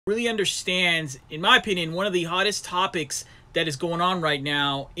really understands, in my opinion, one of the hottest topics that is going on right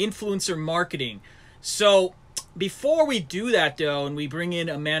now, influencer marketing. So before we do that, though, and we bring in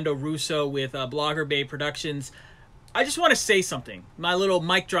Amanda Russo with Blogger Bay Productions, I just want to say something. My little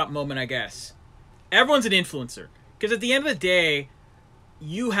mic drop moment, I guess. Everyone's an influencer. Because at the end of the day,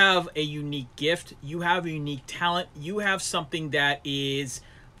 you have a unique gift. You have a unique talent. You have something that is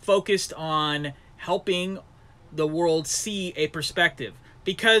focused on helping the world see a perspective.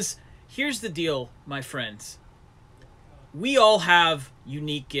 Because here's the deal, my friends. We all have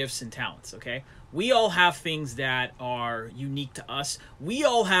unique gifts and talents, okay? We all have things that are unique to us. We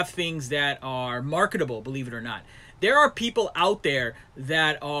all have things that are marketable, believe it or not. There are people out there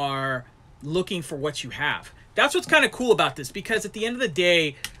that are looking for what you have. That's what's kind of cool about this, because at the end of the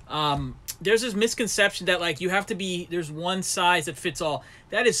day, there's this misconception that like you have to be, there's one size that fits all.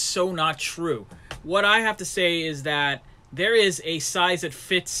 That is so not true. What I have to say is that there is a size that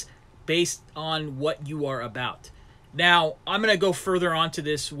fits based on what you are about. Now, I'm going to go further onto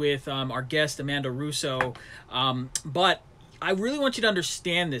this with our guest, Amanda Russo, but I really want you to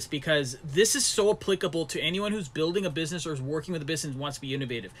understand this, because this is so applicable to anyone who's building a business or is working with a business and wants to be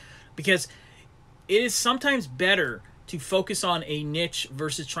innovative. Because it is sometimes better to focus on a niche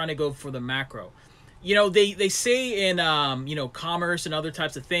versus trying to go for the macro. You know, they say in, commerce and other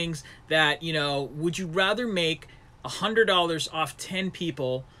types of things that, would you rather make $100 off 10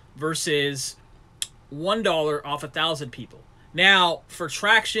 people versus $1 off 1,000 people? Now, for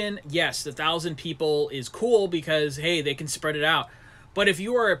traction, yes, the 1,000 people is cool because, hey, they can spread it out. But if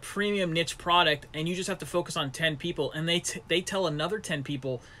you are a premium niche product and you just have to focus on 10 people and they tell another 10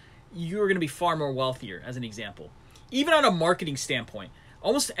 people, you're going to be far more wealthier, as an example. Even on a marketing standpoint,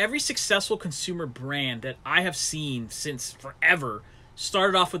 almost every successful consumer brand that I have seen since forever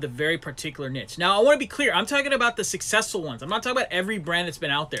started off with a very particular niche. Now, I want to be clear. I'm talking about the successful ones. I'm not talking about every brand that's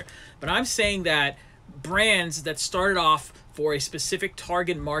been out there. But I'm saying that brands that started off for a specific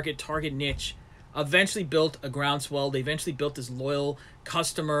target market, target niche, eventually built a groundswell. They eventually built this loyal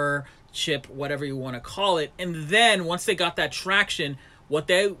customer chip, whatever you want to call it. And then once they got that traction, what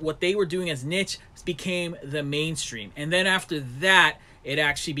they were doing as niche became the mainstream. And then after that, it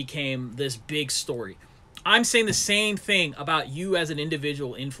actually became this big story. I'm saying the same thing about you as an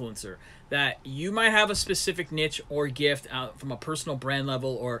individual influencer, that you might have a specific niche or gift out from a personal brand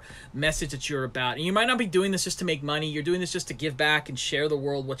level or message that you're about. And you might not be doing this just to make money. You're doing this just to give back and share the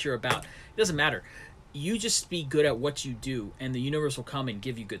world what you're about. It doesn't matter. You just be good at what you do, and the universe will come and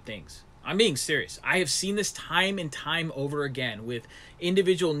give you good things. I'm being serious. I have seen this time and time over again with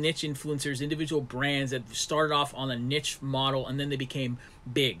individual niche influencers, individual brands that started off on a niche model and then they became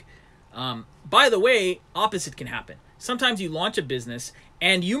big. By the way, opposite can happen. Sometimes you launch a business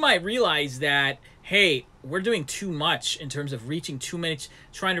and you might realize that, hey, we're doing too much in terms of reaching too many,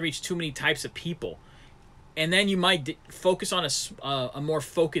 trying to reach too many types of people. And then you might focus on a more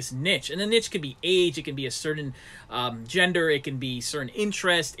focused niche. And the niche can be age, it can be a certain gender, it can be certain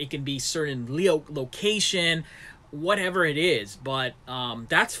interest, it can be certain location, whatever it is. But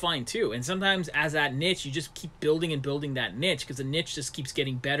that's fine too. And sometimes as that niche, you just keep building and building that niche, because the niche just keeps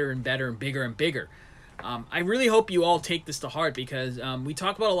getting better and better and bigger and bigger. I really hope you all take this to heart, because we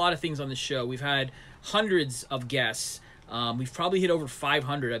talk about a lot of things on the show. We've had hundreds of guests. We've probably hit over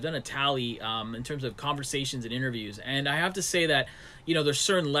 500. I've done a tally in terms of conversations and interviews. And I have to say that, there's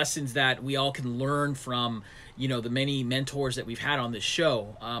certain lessons that we all can learn from, the many mentors that we've had on this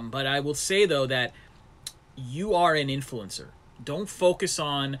show. But I will say, though, that you are an influencer. Don't focus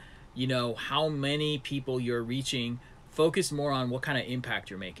on, how many people you're reaching. Focus more on what kind of impact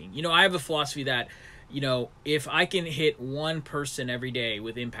you're making. I have a philosophy that, if I can hit one person every day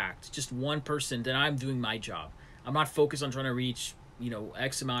with impact, just one person, then I'm doing my job. I'm not focused on trying to reach,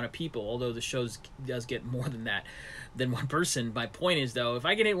 X amount of people, although the show does get more than that, than one person. My point is, though, if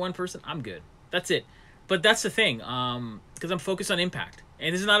I can hit one person, I'm good. That's it. But that's the thing, because I'm focused on impact.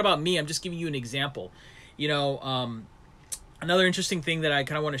 And this is not about me. I'm just giving you an example. Another interesting thing that I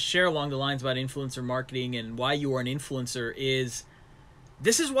kind of want to share along the lines about influencer marketing and why you are an influencer is,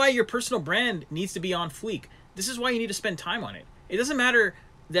 this is why your personal brand needs to be on fleek. This is why you need to spend time on it. It doesn't matter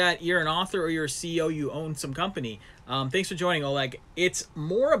that you're an author or you're a CEO, you own some company. Thanks for joining, Oleg. It's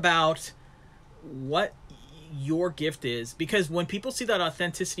more about what your gift is, because when people see that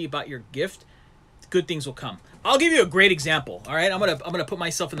authenticity about your gift, good things will come. I'll give you a great example. All right, I'm gonna put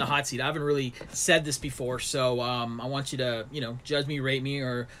myself in the hot seat. I haven't really said this before, so I want you to judge me, rate me,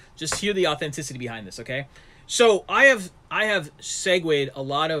 or just hear the authenticity behind this. Okay, so I have segued a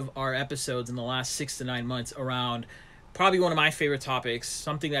lot of our episodes in the last 6 to 9 months around probably one of my favorite topics,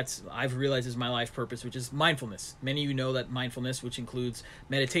 something that's I've realized is my life purpose, which is mindfulness. Many of you know that mindfulness, which includes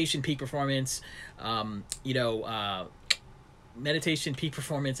meditation, peak performance, meditation, peak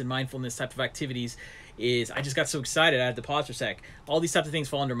performance, and mindfulness type of activities is, I just got so excited I had to pause for a sec. All these types of things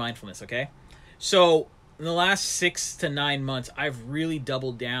fall under mindfulness, okay? So in the last 6 to 9 months, I've really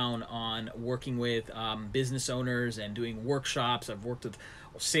doubled down on working with business owners and doing workshops. I've worked with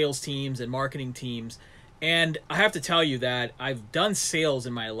sales teams and marketing teams. And I have to tell you that I've done sales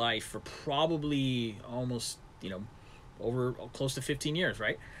in my life for probably almost, over close to 15 years,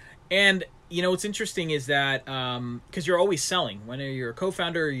 right? And, what's interesting is that because you're always selling. Whether you're a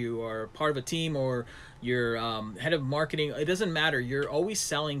co-founder, you are part of a team, or you're head of marketing, it doesn't matter. You're always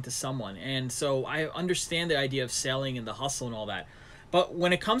selling to someone. And so I understand the idea of selling and the hustle and all that. But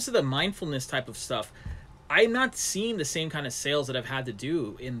when it comes to the mindfulness type of stuff, I'm not seeing the same kind of sales that I've had to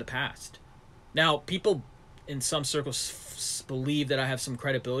do in the past. Now, people in some circles believe that I have some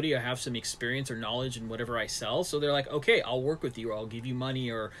credibility, I have some experience or knowledge in whatever I sell. So they're like, okay, I'll work with you, or I'll give you money,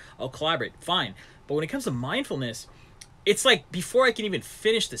 or I'll collaborate. Fine. But when it comes to mindfulness, it's like before I can even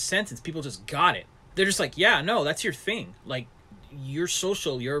finish the sentence, people just got it. They're just like, yeah, no, that's your thing. Like, your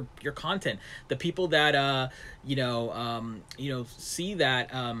social, your content, the people that see that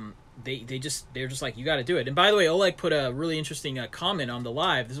they're just like, you got to do it. And by the way, Oleg put a really interesting comment on the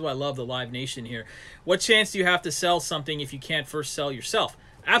live. This is why I love the Live Nation here. What chance do you have to sell something if you can't first sell yourself?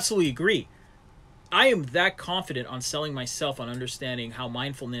 Absolutely agree. I am that confident on selling myself, on understanding how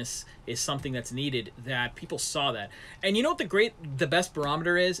mindfulness is something that's needed, that people saw that. And you know what the best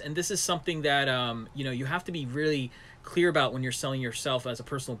barometer is? And this is something that you have to be really clear about when you're selling yourself as a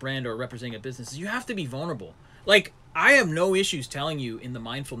personal brand or representing a business. Is you have to be vulnerable. Like, I have no issues telling you in the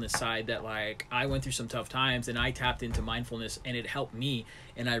mindfulness side that, like, I went through some tough times and I tapped into mindfulness and it helped me,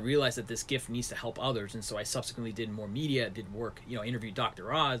 and I realized that this gift needs to help others. And so I subsequently did more media, did work, interviewed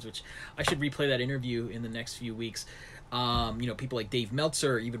Dr. Oz, which I should replay that interview in the next few weeks. People like Dave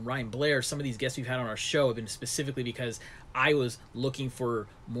Meltzer, even Ryan Blair, some of these guests we've had on our show have been specifically because I was looking for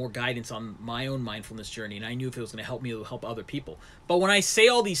more guidance on my own mindfulness journey, and I knew if it was going to help me, it would help other people. But when I say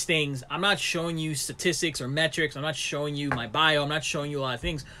all these things, I'm not showing you statistics or metrics. I'm not showing you my bio. I'm not showing you a lot of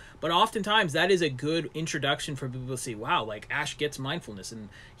things. But oftentimes that is a good introduction for people to say, wow, like Ash gets mindfulness and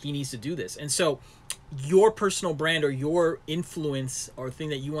he needs to do this. And so your personal brand or your influence or thing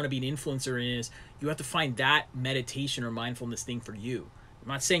that you want to be an influencer in is you have to find that meditation or mindfulness thing for you. I'm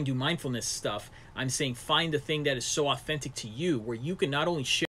not saying do mindfulness stuff. I'm saying find the thing that is so authentic to you where you can not only share